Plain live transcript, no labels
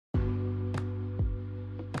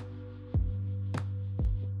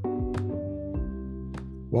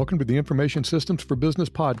Welcome to the Information Systems for Business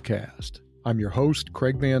podcast. I'm your host,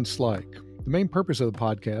 Craig Van Slyke. The main purpose of the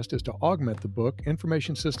podcast is to augment the book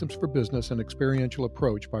Information Systems for Business: An Experiential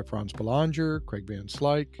Approach by Franz Belanger, Craig Van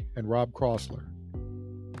Slyke, and Rob Crossler.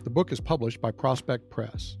 The book is published by Prospect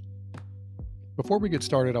Press. Before we get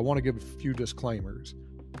started, I want to give a few disclaimers.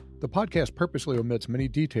 The podcast purposely omits many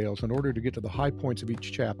details in order to get to the high points of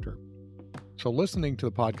each chapter. So listening to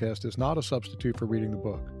the podcast is not a substitute for reading the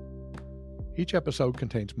book. Each episode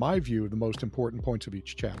contains my view of the most important points of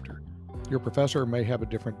each chapter. Your professor may have a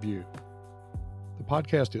different view. The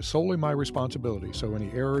podcast is solely my responsibility, so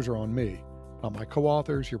any errors are on me, not my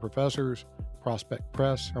co-authors, your professors, Prospect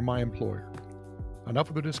Press, or my employer. Enough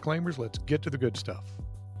of the disclaimers, let's get to the good stuff.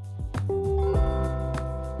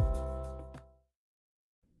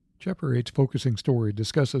 Chapter 8's focusing story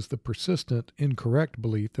discusses the persistent, incorrect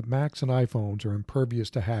belief that Macs and iPhones are impervious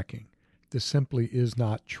to hacking. This simply is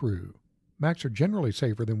not true. Macs are generally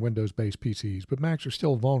safer than Windows-based PCs, but Macs are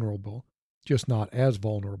still vulnerable, just not as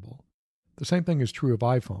vulnerable. The same thing is true of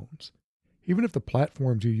iPhones. Even if the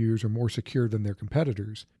platforms you use are more secure than their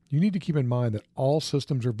competitors, you need to keep in mind that all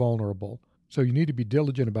systems are vulnerable, so you need to be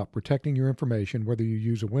diligent about protecting your information, whether you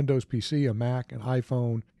use a Windows PC, a Mac, an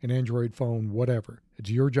iPhone, an Android phone, whatever. It's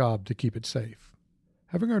your job to keep it safe.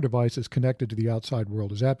 Having our devices connected to the outside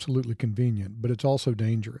world is absolutely convenient, but it's also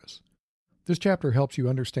dangerous. This chapter helps you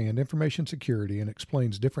understand information security and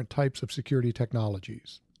explains different types of security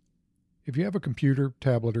technologies. If you have a computer,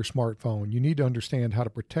 tablet, or smartphone, you need to understand how to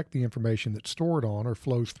protect the information that's stored on or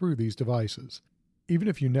flows through these devices. Even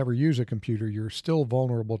if you never use a computer, you're still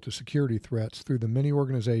vulnerable to security threats through the many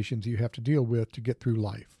organizations you have to deal with to get through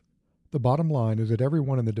life. The bottom line is that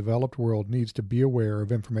everyone in the developed world needs to be aware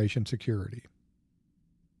of information security.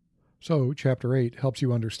 So, Chapter 8 helps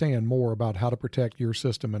you understand more about how to protect your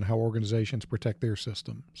system and how organizations protect their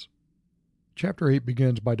systems. Chapter 8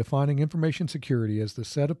 begins by defining information security as the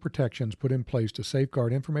set of protections put in place to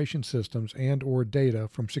safeguard information systems and/or data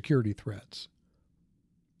from security threats.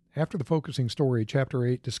 After the focusing story, Chapter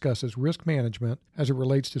 8 discusses risk management as it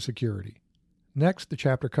relates to security. Next, the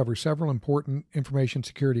chapter covers several important information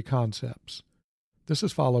security concepts. This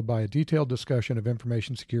is followed by a detailed discussion of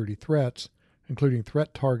information security threats, including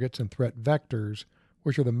threat targets and threat vectors,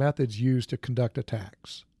 which are the methods used to conduct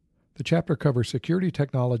attacks. The chapter covers security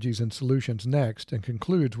technologies and solutions next and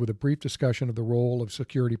concludes with a brief discussion of the role of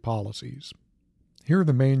security policies. Here are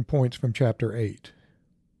the main points from Chapter 8.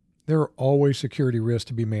 There are always security risks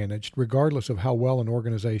to be managed, regardless of how well an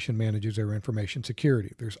organization manages their information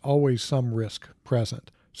security. There's always some risk present,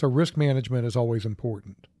 so risk management is always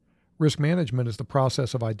important. Risk management is the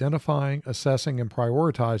process of identifying, assessing, and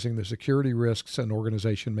prioritizing the security risks an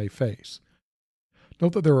organization may face.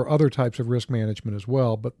 Note that there are other types of risk management as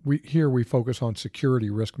well, but here we focus on security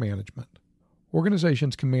risk management.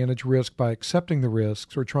 Organizations can manage risk by accepting the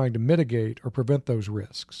risks or trying to mitigate or prevent those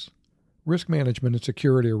risks. Risk management and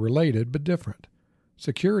security are related but different.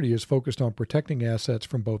 Security is focused on protecting assets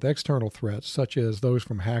from both external threats, such as those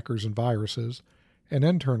from hackers and viruses, and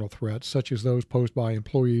internal threats, such as those posed by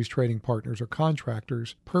employees, trading partners, or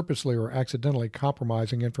contractors purposely or accidentally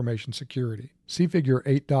compromising information security. See Figure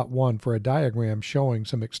 8.1 for a diagram showing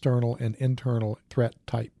some external and internal threat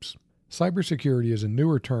types. Cybersecurity is a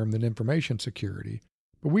newer term than information security,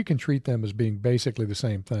 but we can treat them as being basically the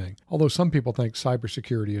same thing, although some people think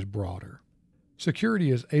cybersecurity is broader.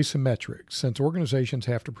 Security is asymmetric, since organizations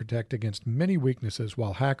have to protect against many weaknesses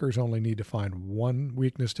while hackers only need to find one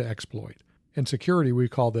weakness to exploit. In security, we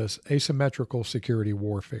call this asymmetrical security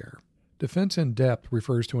warfare. Defense in depth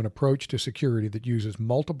refers to an approach to security that uses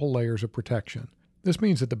multiple layers of protection. This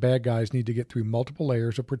means that the bad guys need to get through multiple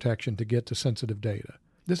layers of protection to get to sensitive data.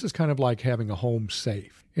 This is kind of like having a home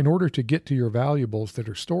safe. In order to get to your valuables that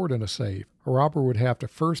are stored in a safe, a robber would have to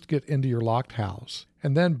first get into your locked house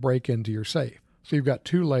and then break into your safe. So you've got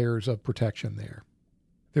two layers of protection there.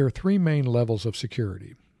 There are three main levels of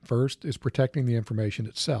security. First is protecting the information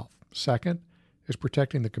itself. Second is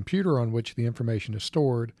protecting the computer on which the information is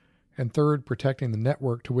stored. And third, protecting the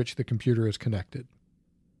network to which the computer is connected.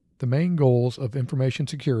 The main goals of information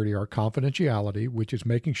security are confidentiality, which is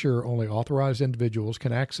making sure only authorized individuals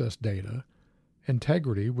can access data,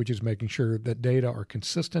 integrity, which is making sure that data are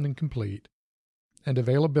consistent and complete, and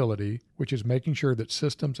availability, which is making sure that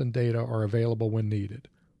systems and data are available when needed.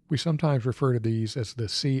 We sometimes refer to these as the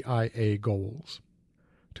CIA goals.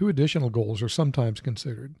 Two additional goals are sometimes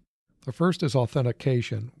considered. The first is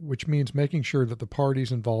authentication, which means making sure that the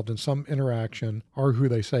parties involved in some interaction are who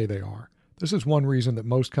they say they are. This is one reason that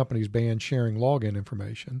most companies ban sharing login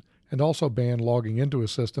information, and also ban logging into a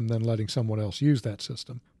system then letting someone else use that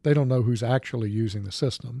system. They don't know who's actually using the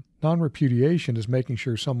system. Non-repudiation is making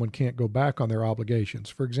sure someone can't go back on their obligations,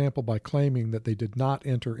 for example, by claiming that they did not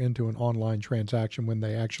enter into an online transaction when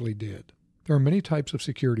they actually did. There are many types of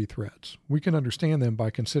security threats. We can understand them by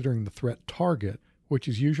considering the threat target, which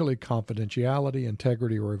is usually confidentiality,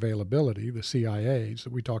 integrity, or availability, the CIAs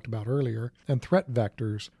that we talked about earlier, and threat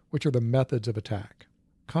vectors, which are the methods of attack.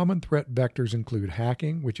 Common threat vectors include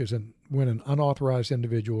hacking, which is when an unauthorized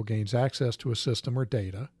individual gains access to a system or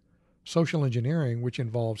data; social engineering, which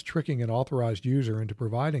involves tricking an authorized user into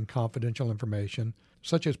providing confidential information,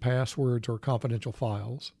 such as passwords or confidential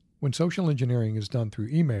files. When social engineering is done through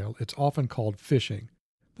email, it's often called phishing.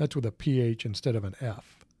 That's with a PH instead of an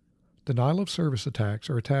F. Denial of service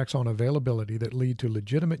attacks are attacks on availability that lead to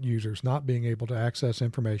legitimate users not being able to access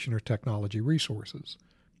information or technology resources.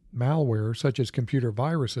 Malware, such as computer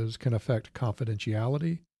viruses, can affect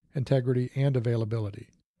confidentiality, integrity, and availability.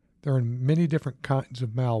 There are many different kinds of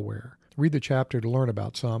malware. Read the chapter to learn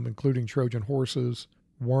about some, including Trojan horses,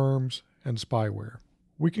 worms, and spyware.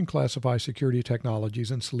 We can classify security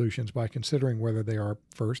technologies and solutions by considering whether they are,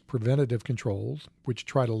 first, preventative controls, which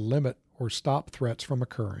try to limit or stop threats from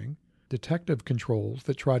occurring; detective controls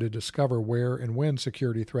that try to discover where and when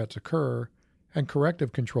security threats occur; and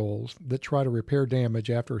corrective controls that try to repair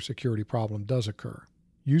damage after a security problem does occur.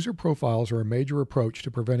 User profiles are a major approach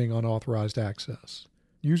to preventing unauthorized access.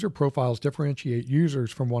 User profiles differentiate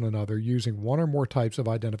users from one another using one or more types of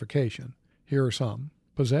identification. Here are some.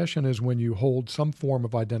 Possession is when you hold some form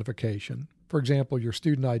of identification. For example, your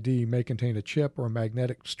student ID may contain a chip or a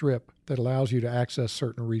magnetic strip that allows you to access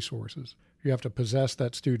certain resources. You have to possess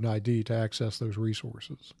that student ID to access those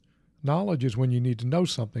resources. Knowledge is when you need to know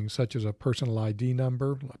something, such as a personal ID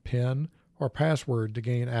number, a PIN, or password to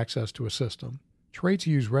gain access to a system. Traits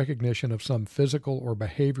use recognition of some physical or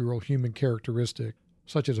behavioral human characteristic,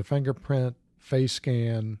 such as a fingerprint, face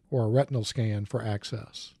scan, or a retinal scan for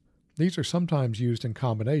access. These are sometimes used in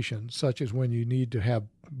combination, such as when you need to have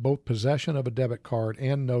both possession of a debit card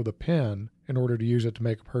and know the PIN in order to use it to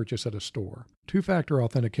make a purchase at a store. Two-factor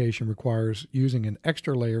authentication requires using an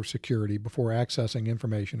extra layer of security before accessing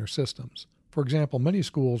information or systems. For example, many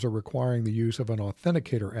schools are requiring the use of an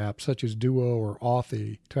authenticator app such as Duo or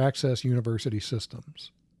Authy to access university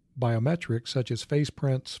systems. Biometrics such as face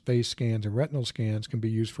prints, face scans, and retinal scans can be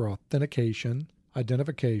used for authentication,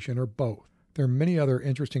 identification, or both. There are many other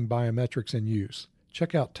interesting biometrics in use.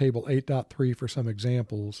 Check out Table 8.3 for some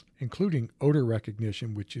examples, including odor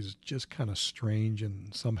recognition, which is just kind of strange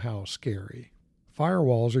and somehow scary.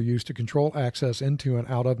 Firewalls are used to control access into and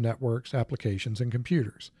out of networks, applications, and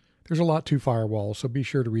computers. There's a lot to firewalls, so be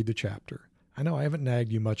sure to read the chapter. I know I haven't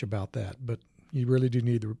nagged you much about that, but you really do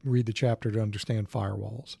need to read the chapter to understand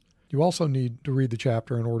firewalls. You also need to read the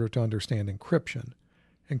chapter in order to understand encryption.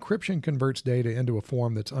 Encryption converts data into a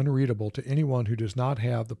form that's unreadable to anyone who does not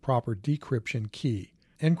have the proper decryption key.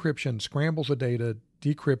 Encryption scrambles the data,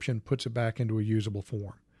 decryption puts it back into a usable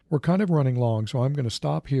form. We're kind of running long, so I'm going to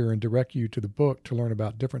stop here and direct you to the book to learn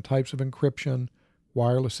about different types of encryption,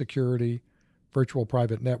 wireless security, virtual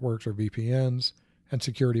private networks or VPNs, and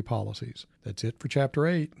security policies. That's it for Chapter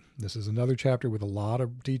 8. This is another chapter with a lot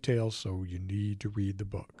of details, so you need to read the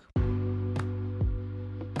book.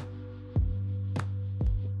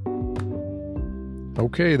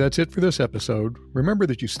 Okay, that's it for this episode. Remember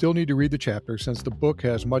that you still need to read the chapter since the book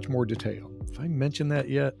has much more detail. If I mentioned that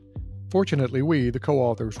yet? Fortunately, we, the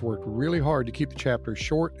co-authors, worked really hard to keep the chapters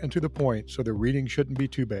short and to the point, so the reading shouldn't be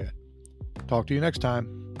too bad. Talk to you next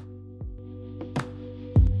time.